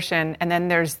abortion, and then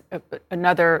there's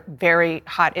another very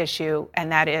hot issue,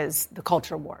 and that is the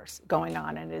culture wars going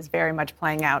on, and it is very much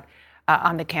playing out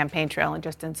on the campaign trail and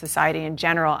just in society in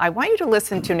general. I want you to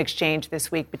listen to an exchange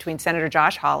this week between Senator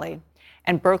Josh Hawley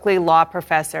and Berkeley law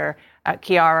professor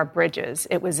Kiara Bridges.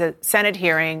 It was a Senate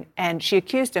hearing, and she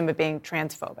accused him of being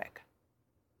transphobic.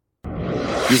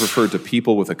 You've referred to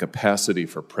people with a capacity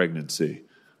for pregnancy.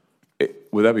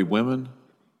 Would that be women?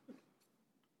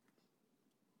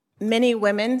 Many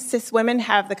women, cis women,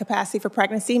 have the capacity for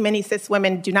pregnancy. Many cis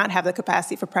women do not have the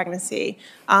capacity for pregnancy.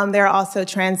 There are also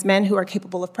trans men who are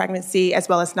capable of pregnancy, as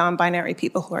well as non-binary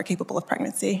people who are capable of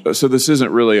pregnancy. So this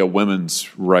isn't really a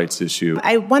women's rights issue.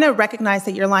 I want to recognize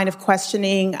that your line of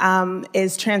questioning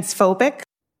is transphobic.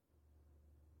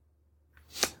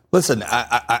 Listen,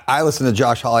 I listened to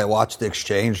Josh Hawley, I watched the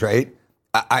exchange, right?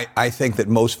 I think that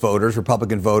most voters,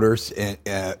 Republican voters,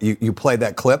 you played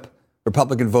that clip,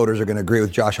 Republican voters are going to agree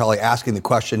with Josh Hawley asking the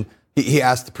question. He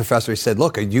asked the professor, he said,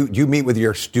 look, do you meet with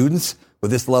your students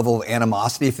with this level of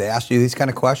animosity if they asked you these kind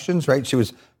of questions, right? She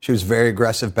was very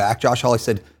aggressive back. Josh Hawley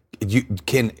said,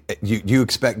 can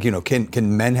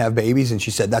men have babies? And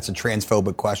she said, that's a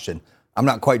transphobic question. I'm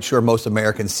not quite sure most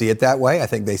Americans see it that way. I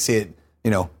think they see it,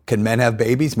 can men have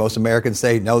babies? Most Americans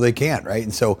say, no, they can't, right?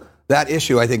 And so that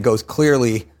issue, I think, goes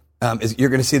clearly, you're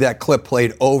going to see that clip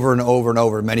played over and over and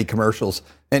over in many commercials.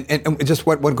 And just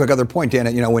one quick other point,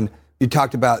 Dana, when you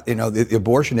talked about, the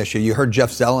abortion issue, you heard Jeff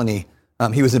Zeleny,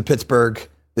 he was in Pittsburgh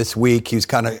this week. He was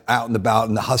kind of out and about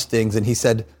in the hustings, and he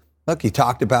said, look, he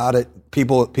talked about it.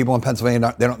 People in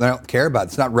Pennsylvania, they don't care about it.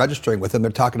 It's not registering with them.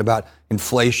 They're talking about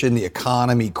inflation, the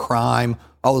economy, crime,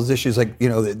 all those issues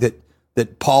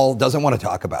that Paul doesn't want to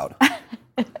talk about.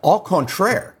 Au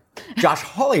contraire, Josh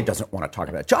Hawley doesn't want to talk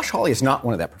about it. Josh Hawley is not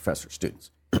one of that professor's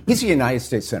students. He's a United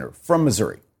States Senator from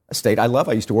Missouri, a state I love.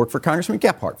 I used to work for Congressman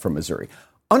Gephardt from Missouri.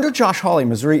 Under Josh Hawley,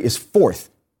 Missouri is 4th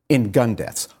in gun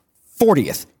deaths,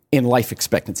 40th in life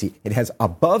expectancy. It has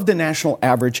above the national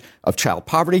average of child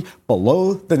poverty,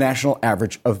 below the national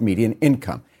average of median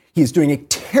income. He is doing a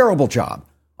terrible job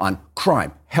on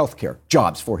crime, healthcare,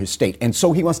 jobs for his state. And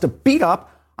so he wants to beat up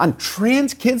on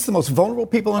trans kids, the most vulnerable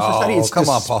people in society. It's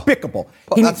despicable.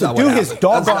 Paul, he needs to do his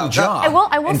doggone job I will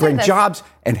and say bring this. jobs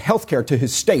and healthcare to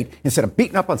his state instead of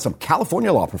beating up on some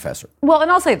California law professor. Well,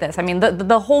 and I'll say this. I mean,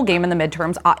 the whole game in the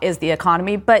midterms is the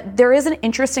economy, but there is an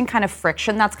interesting kind of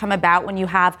friction that's come about when you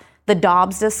have the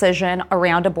Dobbs decision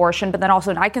around abortion, but then also,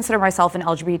 and I consider myself an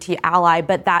LGBT ally,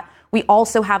 but that we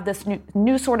also have this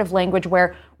new sort of language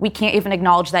where we can't even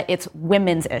acknowledge that it's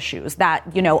women's issues, that,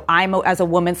 I'm as a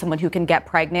woman, someone who can get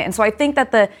pregnant. And so I think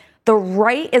that the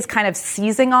right is kind of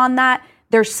seizing on that.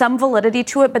 There's some validity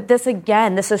to it, but this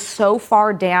is so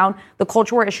far down. The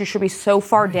culture war issue should be so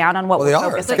far down on what we're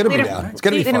focusing on. It's going to be down. It's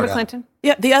going to be far down. Clinton?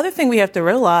 Yeah, the other thing we have to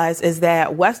realize is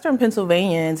that Western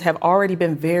Pennsylvanians have already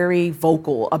been very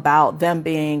vocal about them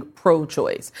being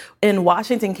pro-choice. In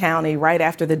Washington County, right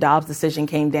after the Dobbs decision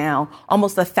came down,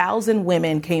 almost 1,000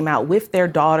 women came out with their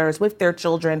daughters, with their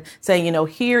children, saying,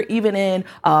 here, even in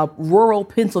rural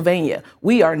Pennsylvania,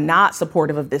 we are not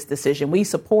supportive of this decision. We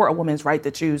support a woman's right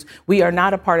to choose. We are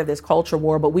not a part of this culture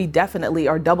war, but we definitely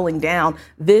are doubling down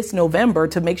this November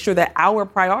to make sure that our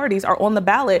priorities are on the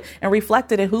ballot and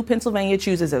reflected in who Pennsylvania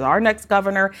chooses as our next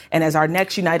governor and as our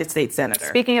next United States senator.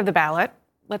 Speaking of the ballot,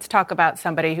 let's talk about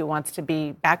somebody who wants to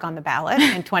be back on the ballot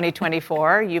in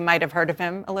 2024. You might have heard of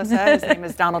him, Alyssa. His name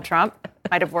is Donald Trump.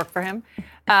 Might have worked for him.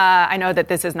 I know that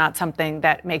this is not something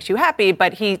that makes you happy,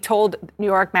 but he told New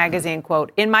York Magazine,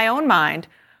 quote, "In my own mind,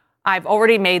 I've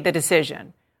already made the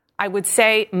decision. I would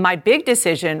say my big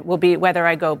decision will be whether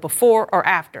I go before or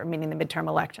after, meaning the midterm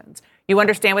elections. You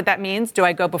understand what that means? Do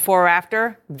I go before or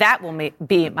after? That will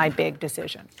be my big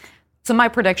decision." So my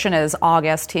prediction is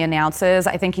August, he announces.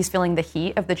 I think he's feeling the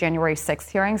heat of the January 6th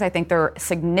hearings. I think they're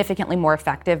significantly more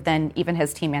effective than even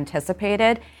his team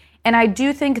anticipated. And I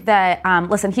do think that,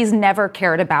 he's never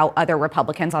cared about other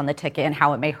Republicans on the ticket and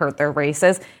how it may hurt their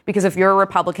races. Because if you're a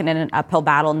Republican in an uphill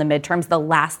battle in the midterms, the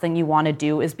last thing you want to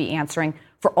do is be answering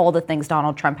for all the things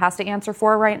Donald Trump has to answer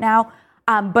for right now.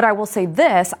 But I will say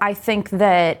this. I think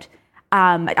Jeff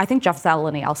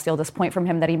Zeleny, I'll steal this point from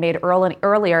him that he made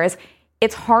earlier, is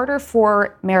it's harder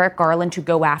for Merrick Garland to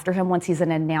go after him once he's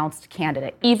an announced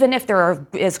candidate, even if there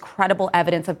is credible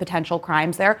evidence of potential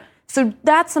crimes there. So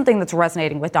that's something that's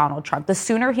resonating with Donald Trump. The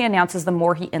sooner he announces, the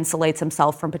more he insulates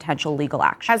himself from potential legal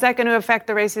action. How's that going to affect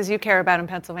the races you care about in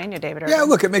Pennsylvania, David? Yeah,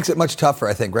 look, it makes it much tougher,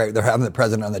 I think, right? They're having the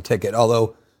president on the ticket,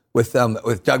 although with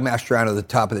Doug Mastriano at the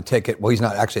top of the ticket, well, he's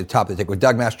not actually at the top of the ticket, with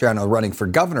Doug Mastriano running for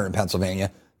governor in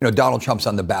Pennsylvania, Donald Trump's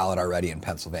on the ballot already in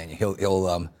Pennsylvania.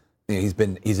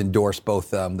 He's endorsed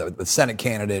both the Senate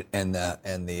candidate and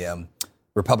the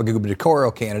Republican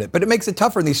gubernatorial candidate. But it makes it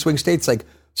tougher in these swing states.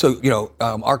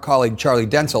 Our colleague Charlie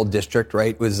Dent's district,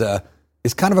 right, is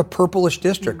kind of a purplish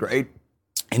district, right?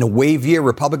 In a wave year,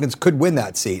 Republicans could win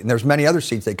that seat, and there's many other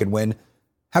seats they could win.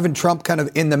 Having Trump kind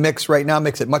of in the mix right now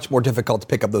makes it much more difficult to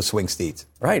pick up those swing seats.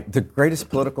 Right. The greatest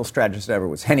political strategist ever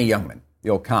was Henny Youngman, the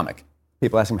old comic.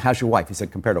 People ask him, "How's your wife?" He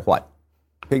said, "Compared to what?"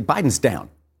 Okay, Biden's down.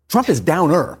 Trump is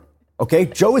downer. Okay,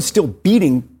 Joe is still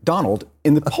beating Donald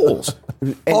in the polls.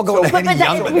 All going to Henny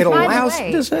Youngman.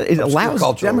 It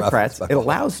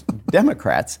allows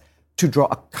Democrats to draw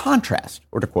a contrast,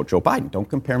 or to quote Joe Biden, "Don't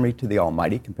compare me to the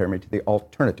almighty, compare me to the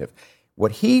alternative."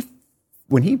 When he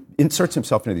inserts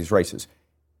himself into these races,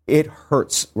 it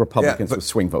hurts Republicans with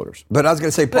swing voters. But I was going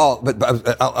to say, Paul, but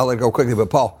I'll let it go quickly.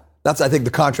 But Paul, that's, I think,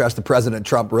 the contrast that President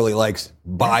Trump really likes.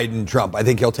 Biden-Trump. I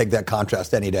think he'll take that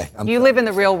contrast any day. You live in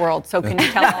the real world, so can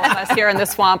you tell all of us here in the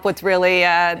swamp what's really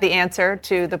the answer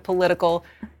to the political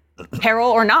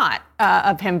peril or not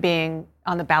of him being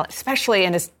on the ballot, especially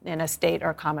in a state or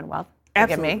a commonwealth.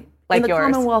 Absolutely. Forgive me. Like in the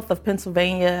yours. Commonwealth of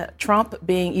Pennsylvania, Trump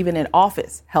being even in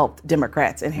office helped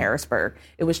Democrats in Harrisburg.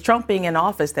 It was Trump being in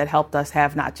office that helped us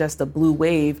have not just a blue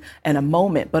wave and a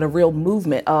moment, but a real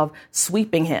movement of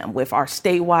sweeping him with our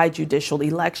statewide judicial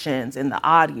elections in the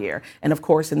odd year. And of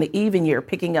course, in the even year,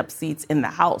 picking up seats in the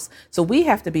House. So we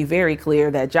have to be very clear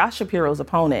that Josh Shapiro's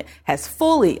opponent has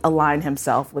fully aligned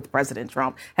himself with President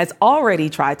Trump, has already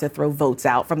tried to throw votes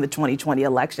out from the 2020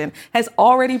 election, has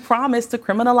already promised to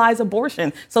criminalize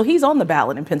abortion. So he's on the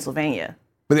ballot in Pennsylvania.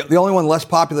 But the only one less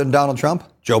popular than Donald Trump?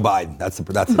 Joe Biden.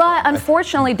 But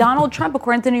unfortunately, Donald Trump,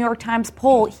 according to the New York Times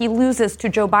poll, he loses to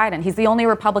Joe Biden. He's the only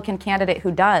Republican candidate who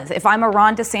does. If I'm a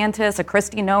Ron DeSantis, a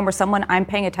Kristi Noem, or someone, I'm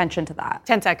paying attention to that.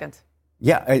 10 seconds.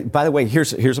 Yeah. By the way,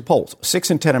 here's a poll.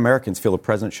 6 in 10 Americans feel a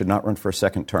president should not run for a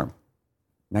second term.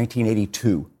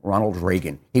 1982, Ronald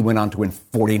Reagan. He went on to win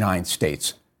 49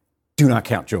 states. Do not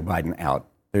count Joe Biden out.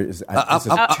 This is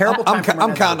a terrible time.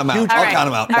 I'm counting them out. I'll count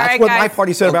them out. That's what my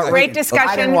party said about Great Reagan. discussion.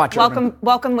 I didn't watch it.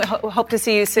 Welcome. Hope to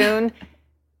see you soon.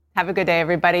 Have a good day,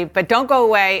 everybody. But don't go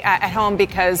away at home,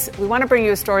 because we want to bring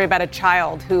you a story about a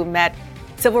child who met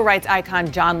civil rights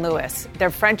icon John Lewis. Their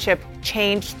friendship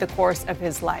changed the course of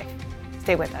his life.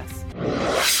 Stay with us.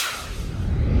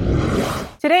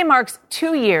 Today marks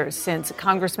 2 years since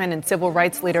Congressman and civil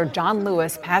rights leader John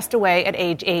Lewis passed away at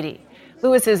age 80.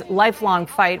 Lewis's lifelong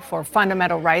fight for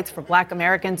fundamental rights for Black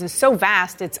Americans is so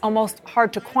vast, it's almost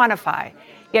hard to quantify.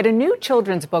 Yet a new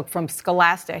children's book from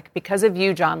Scholastic, Because of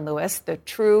You, John Lewis, the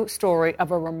true story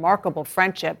of a remarkable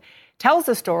friendship, tells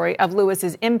the story of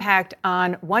Lewis's impact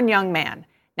on one young man,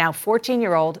 now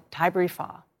 14-year-old Tybree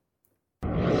Faw.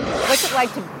 What's it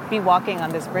like to be walking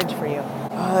on this bridge for you?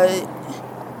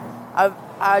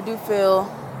 I do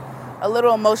feel a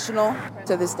little emotional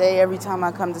to this day. Every time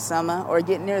I come to Selma or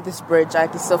get near this bridge, I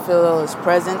can still feel his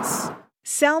presence.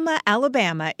 Selma,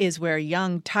 Alabama is where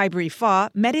young Tybree Faw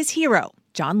met his hero,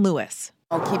 John Lewis.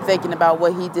 I'll keep thinking about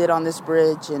what he did on this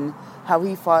bridge and how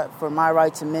he fought for my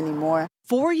rights and many more.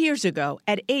 4 years ago,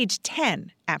 at age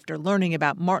 10, after learning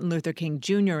about Martin Luther King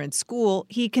Jr. in school,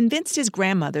 he convinced his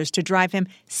grandmothers to drive him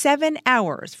 7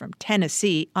 hours from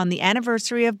Tennessee on the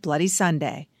anniversary of Bloody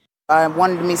Sunday. I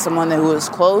wanted to meet someone who was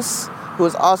close, who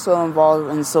was also involved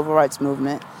in the civil rights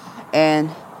movement. And,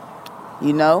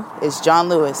 it's John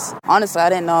Lewis. Honestly, I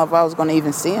didn't know if I was going to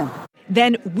even see him.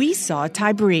 Then we saw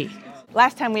Tybree.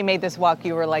 Last time we made this walk,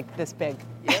 you were like this big.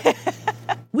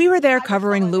 We were there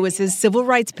covering Lewis's civil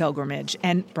rights pilgrimage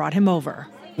and brought him over.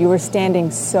 You were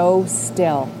standing so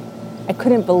still. I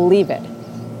couldn't believe it.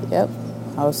 Yep.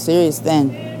 I was serious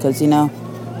then because,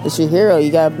 it's your hero. You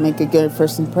got to make a good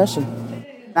first impression.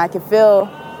 I could feel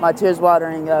my tears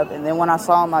watering up, and then when I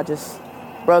saw him, I just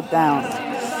broke down.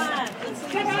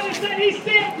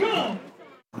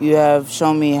 You have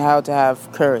shown me how to have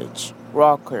courage,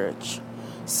 raw courage.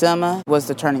 Selma was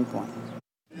the turning point.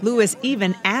 Lewis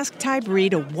even asked Tybree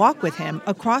to walk with him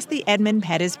across the Edmund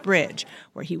Pettus Bridge,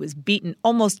 where he was beaten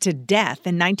almost to death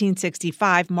in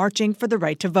 1965 marching for the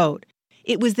right to vote.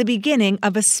 It was the beginning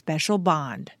of a special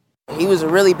bond. He was a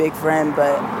really big friend,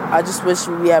 but I just wish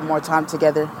we had more time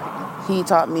together. He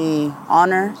taught me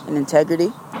honor and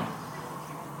integrity.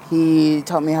 He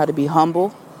taught me how to be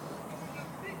humble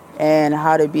and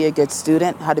how to be a good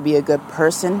student, how to be a good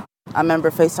person. I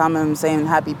remember FaceTiming him saying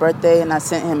happy birthday, and I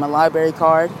sent him a library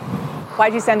card.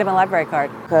 Why'd you send him a library card?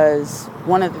 Because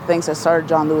one of the things that started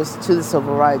John Lewis to the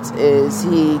civil rights is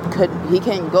he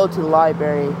couldn't go to the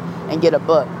library and get a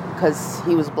book because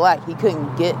he was Black. He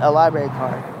couldn't get a library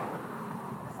card.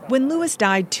 When Lewis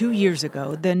died 2 years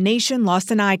ago, the nation lost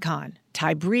an icon.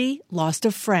 Tybree lost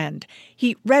a friend.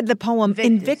 He read the poem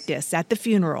Invictus at the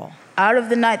funeral. Out of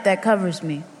the night that covers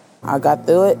me. I got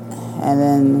through it, and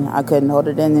then I couldn't hold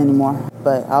it in anymore.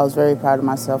 But I was very proud of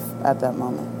myself at that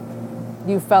moment.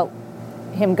 You felt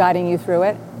him guiding you through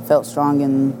it? Felt strong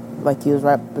and like he was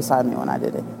right beside me when I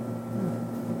did it.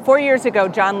 4 years ago,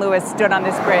 John Lewis stood on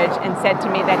this bridge and said to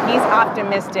me that he's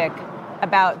optimistic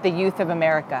about the youth of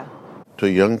America. To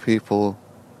young people,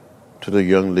 to the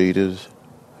young leaders,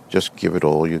 just give it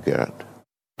all you got.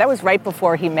 That was right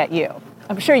before he met you.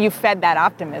 I'm sure you fed that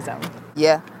optimism.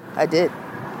 Yeah, I did.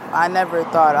 I never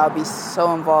thought I'd be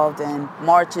so involved in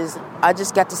marches. I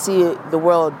just got to see the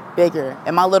world bigger.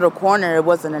 In my little corner, it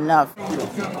wasn't enough.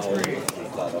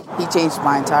 He changed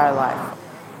my entire life.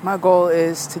 My goal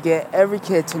is to get every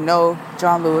kid to know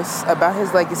John Lewis, about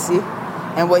his legacy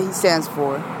and what he stands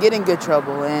for, get in good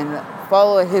trouble, and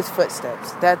follow his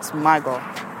footsteps. That's my goal.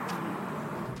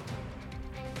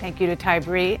 Thank you to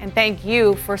Tybree, and thank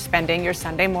you for spending your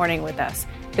Sunday morning with us.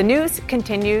 The news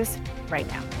continues right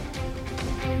now.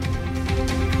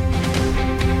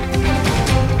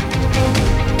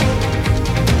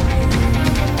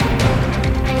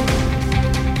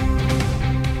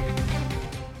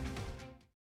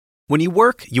 When you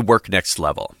work next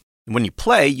level. And when you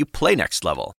play next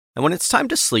level. And when it's time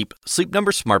to sleep, Sleep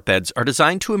Number smart beds are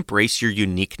designed to embrace your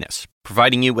uniqueness,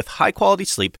 providing you with high-quality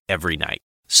sleep every night.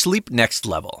 Sleep next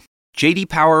level. J.D.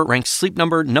 Power ranks Sleep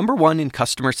Number #1 in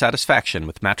customer satisfaction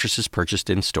with mattresses purchased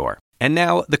in-store. And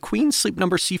now, the Queen Sleep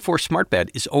Number C4 smart bed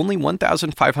is only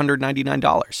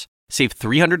 $1,599. Save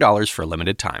 $300 for a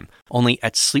limited time, only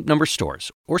at Sleep Number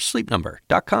stores or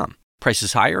sleepnumber.com.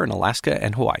 Prices higher in Alaska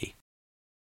and Hawaii.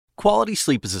 Quality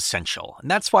sleep is essential,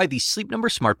 and that's why the Sleep Number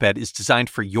smart bed is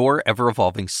designed for your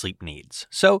ever-evolving sleep needs.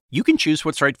 So you can choose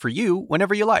what's right for you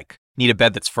whenever you like. Need a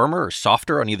bed that's firmer or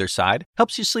softer on either side?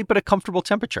 Helps you sleep at a comfortable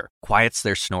temperature. Quiets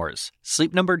their snores.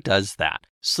 Sleep Number does that.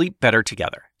 Sleep better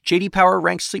together. J.D. Power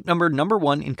ranks Sleep Number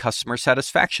 #1 in customer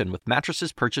satisfaction with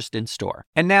mattresses purchased in-store.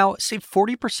 And now, save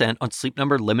 40% on Sleep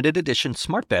Number limited edition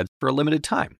smart beds for a limited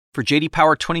time. For J.D.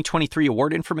 Power 2023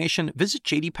 award information, visit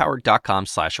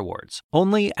jdpower.com/awards.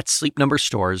 Only at Sleep Number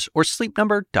stores or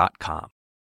sleepnumber.com.